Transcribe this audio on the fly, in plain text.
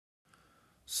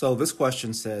So this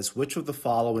question says, which of the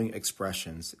following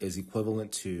expressions is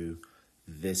equivalent to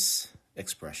this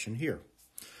expression here?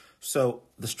 So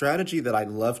the strategy that I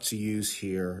love to use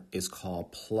here is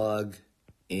called plug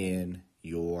in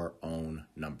your own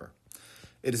number.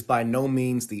 It is by no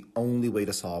means the only way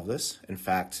to solve this. In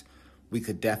fact, we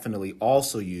could definitely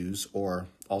also use or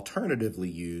alternatively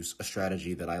use a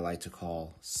strategy that I like to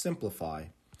call simplify.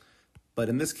 But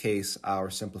in this case, our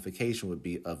simplification would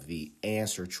be of the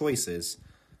answer choices,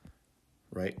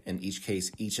 right? In each case,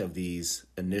 each of these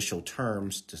initial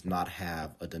terms does not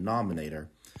have a denominator.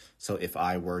 So if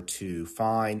I were to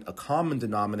find a common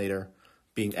denominator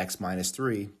being x minus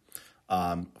 3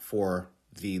 for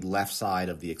the left side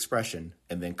of the expression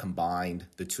and then combined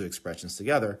the two expressions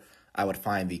together, I would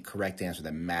find the correct answer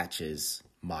that matches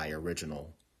my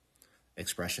original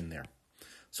expression there.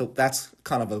 So that's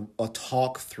kind of a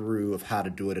talk through of how to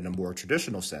do it in a more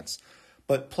traditional sense.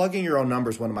 But plugging your own number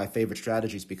is one of my favorite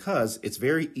strategies because it's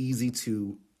very easy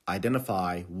to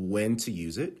identify when to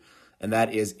use it. And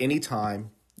that is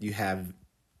anytime you have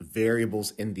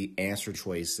variables in the answer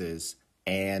choices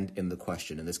and in the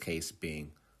question, in this case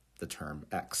being the term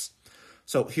x.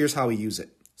 So here's how we use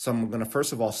it. So I'm going to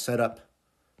first of all set up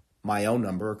my own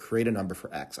number or create a number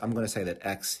for x. I'm going to say that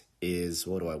x is,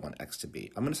 what do I want x to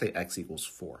be? I'm going to say x equals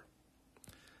 4.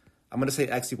 I'm going to say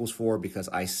x equals 4 because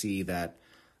I see that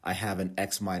I have an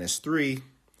x minus 3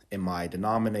 in my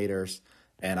denominators,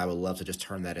 and I would love to just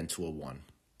turn that into a 1,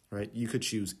 right? You could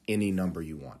choose any number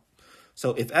you want.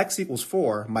 So if x equals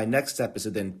 4, my next step is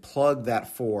to then plug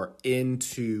that 4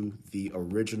 into the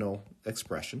original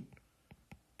expression,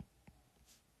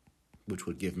 which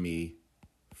would give me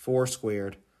 4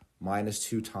 squared minus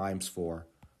 2 times 4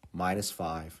 minus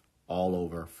 5 all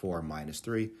over 4 minus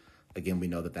 3. Again, we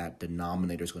know that that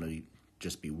denominator is going to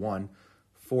just be 1.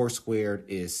 4 squared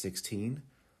is 16.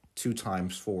 2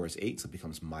 times 4 is 8, so it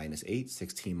becomes minus 8.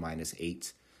 16 minus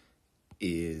 8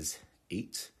 is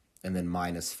 8. And then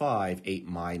minus 5, 8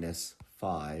 minus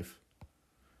 5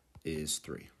 is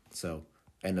 3. So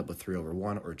end up with 3 over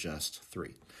 1 or just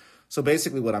 3. So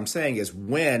basically what I'm saying is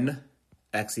when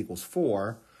x equals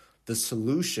 4, the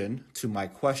solution to my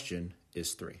question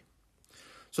is 3.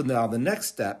 So now the next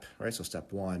step, right, so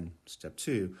step 1, step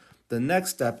 2, the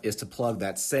next step is to plug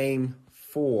that same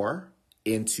 4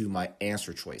 into my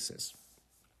answer choices.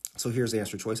 So here's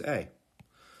answer choice A.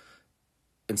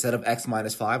 Instead of x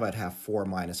minus 5, I'd have 4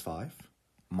 minus 5,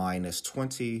 minus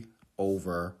 20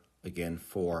 over, again,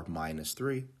 4 minus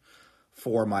 3.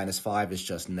 4 minus 5 is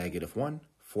just negative 1.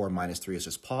 4 minus 3 is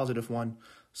just positive 1.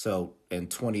 So, and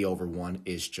 20 over 1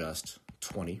 is just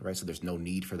 20, right? So there's no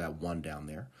need for that 1 down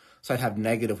there. So I'd have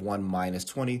negative 1 minus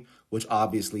 20, which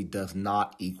obviously does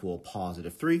not equal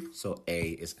positive 3. So A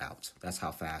is out. That's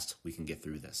how fast we can get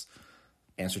through this.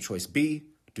 Answer choice B,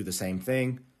 do the same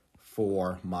thing.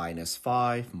 4 minus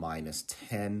 5 minus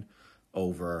 10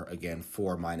 over, again,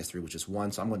 4 minus 3, which is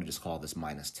 1. So I'm going to just call this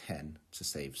minus 10 to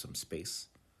save some space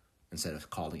instead of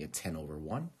calling it 10 over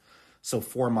 1. So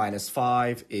 4 minus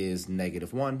 5 is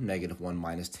negative 1. Negative 1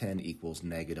 minus 10 equals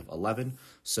negative 11.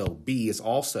 So B is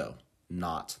also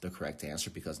not the correct answer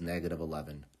because negative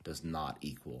 11 does not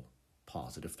equal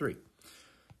positive 3.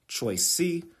 Choice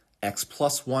C, x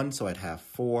plus 1. So I'd have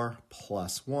 4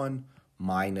 plus 1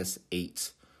 minus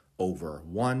 8 over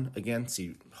 1. Again, so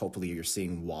hopefully you're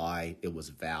seeing why it was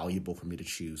valuable for me to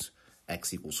choose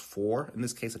x equals 4. In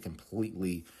this case, I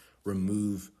completely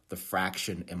remove the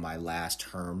fraction in my last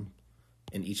term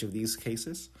in each of these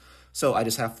cases. So I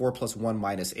just have 4 plus 1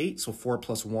 minus 8. So 4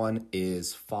 plus 1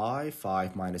 is 5.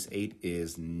 5 minus 8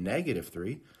 is negative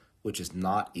 3, which is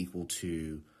not equal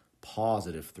to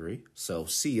positive 3. So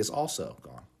C is also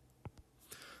gone.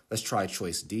 Let's try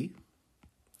choice D.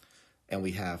 And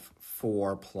we have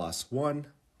 4 plus 1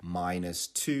 minus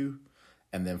 2.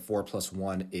 And then 4 plus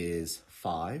 1 is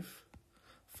 5.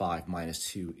 5 minus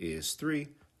 2 is 3.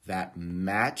 That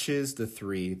matches the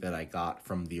 3 that I got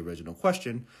from the original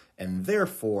question, and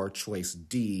therefore choice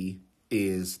D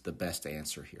is the best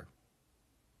answer here.